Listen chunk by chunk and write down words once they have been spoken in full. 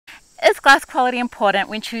Is glass quality important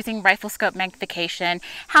when choosing rifle scope magnification?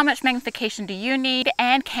 How much magnification do you need,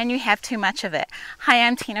 and can you have too much of it? Hi,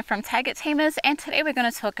 I'm Tina from Target Tamers, and today we're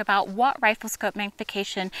going to talk about what rifle scope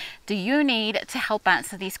magnification do you need to help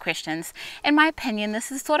answer these questions. In my opinion,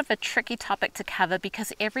 this is sort of a tricky topic to cover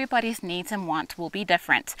because everybody's needs and wants will be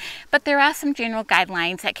different. But there are some general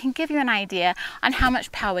guidelines that can give you an idea on how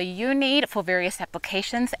much power you need for various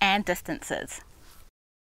applications and distances.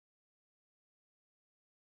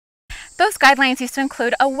 Those guidelines used to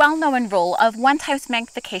include a well-known rule of 1 times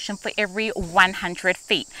magnification for every 100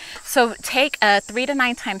 feet. So take a 3 to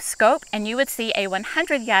 9 times scope and you would see a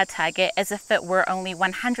 100-yard target as if it were only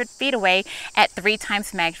 100 feet away at 3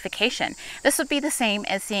 times magnification. This would be the same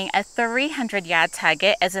as seeing a 300-yard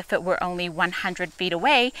target as if it were only 100 feet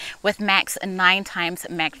away with max 9 times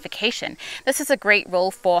magnification. This is a great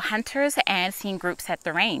rule for hunters and seeing groups at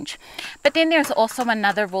the range. But then there's also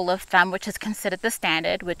another rule of thumb which is considered the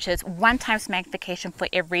standard, which is 1 times magnification for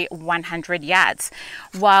every 100 yards.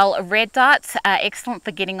 While red dots are excellent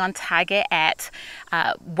for getting on target at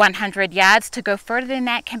 100 yards, to go further than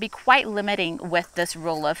that can be quite limiting with this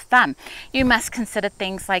rule of thumb. You must consider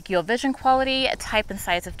things like your vision quality, type and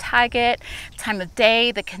size of target, time of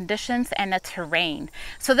day, the conditions, and the terrain.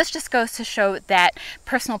 So this just goes to show that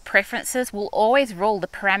personal preferences will always rule the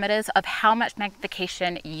parameters of how much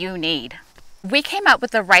magnification you need. We came up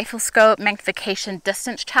with a rifle scope magnification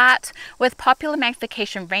distance chart with popular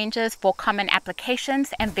magnification ranges for common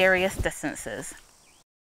applications and various distances.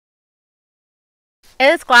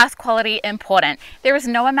 Is glass quality important? There is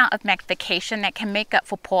no amount of magnification that can make up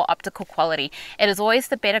for poor optical quality. It is always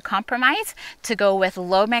the better compromise to go with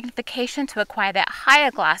low magnification to acquire that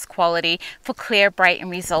higher glass quality for clear, bright,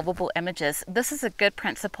 and resolvable images. This is a good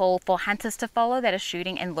principle for hunters to follow that are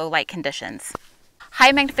shooting in low light conditions.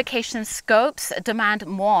 High magnification scopes demand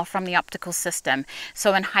more from the optical system.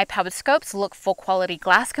 So in high-powered scopes, look for quality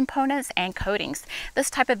glass components and coatings. This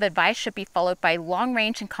type of advice should be followed by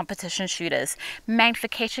long-range and competition shooters.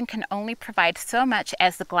 Magnification can only provide so much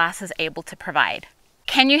as the glass is able to provide.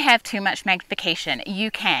 Can you have too much magnification?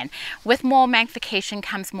 You can. With more magnification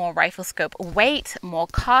comes more rifle scope weight, more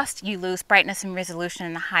cost, you lose brightness and resolution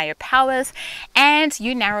in the higher powers, and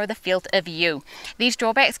you narrow the field of view. These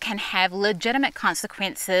drawbacks can have legitimate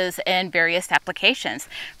consequences in various applications.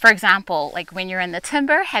 For example, like when you're in the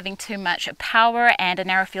timber, having too much power and a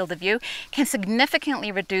narrow field of view can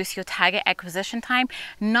significantly reduce your target acquisition time,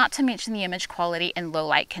 not to mention the image quality in low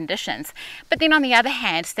light conditions. But then on the other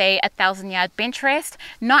hand, say a 1,000-yard bench rest,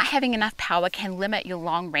 not having enough power can limit your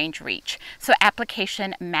long range reach. So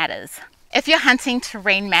application matters. If you're hunting,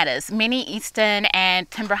 terrain matters. Many eastern and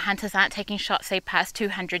timber hunters aren't taking shots, say, past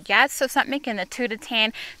 200 yards, so something in the 2 to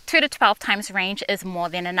 10, 2 to 12 times range is more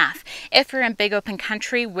than enough. If you're in big open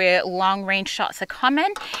country where long range shots are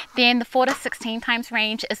common, then the 4 to 16 times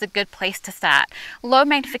range is a good place to start. Low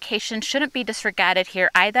magnification shouldn't be disregarded here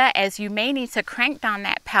either, as you may need to crank down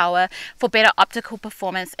that power for better optical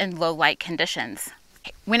performance in low light conditions.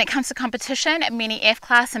 When it comes to competition, many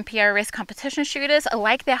F-class and PRS competition shooters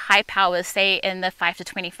like their high powers, say in the 5 to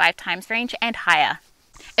 25 times range and higher.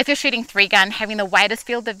 If you're shooting 3-gun, having the widest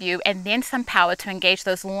field of view and then some power to engage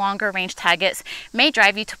those longer range targets may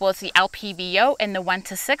drive you towards the LPVO in the 1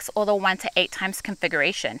 to 6 or the 1 to 8 times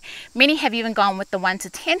configuration. Many have even gone with the 1 to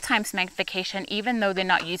 10 times magnification even though they're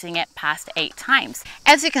not using it past 8 times.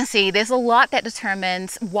 As you can see, there's a lot that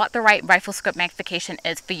determines what the right rifle scope magnification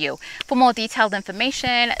is for you. For more detailed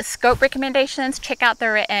information, scope recommendations, check out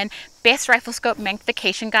the written Best Rifle Scope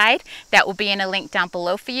Magnification Guide. That will be in a link down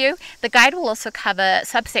below for you. The guide will also cover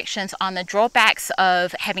subsections on the drawbacks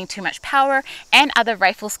of having too much power and other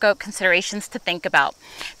rifle scope considerations to think about.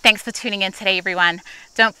 Thanks for tuning in today, everyone.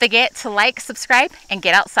 Don't forget to like, subscribe, and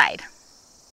get outside.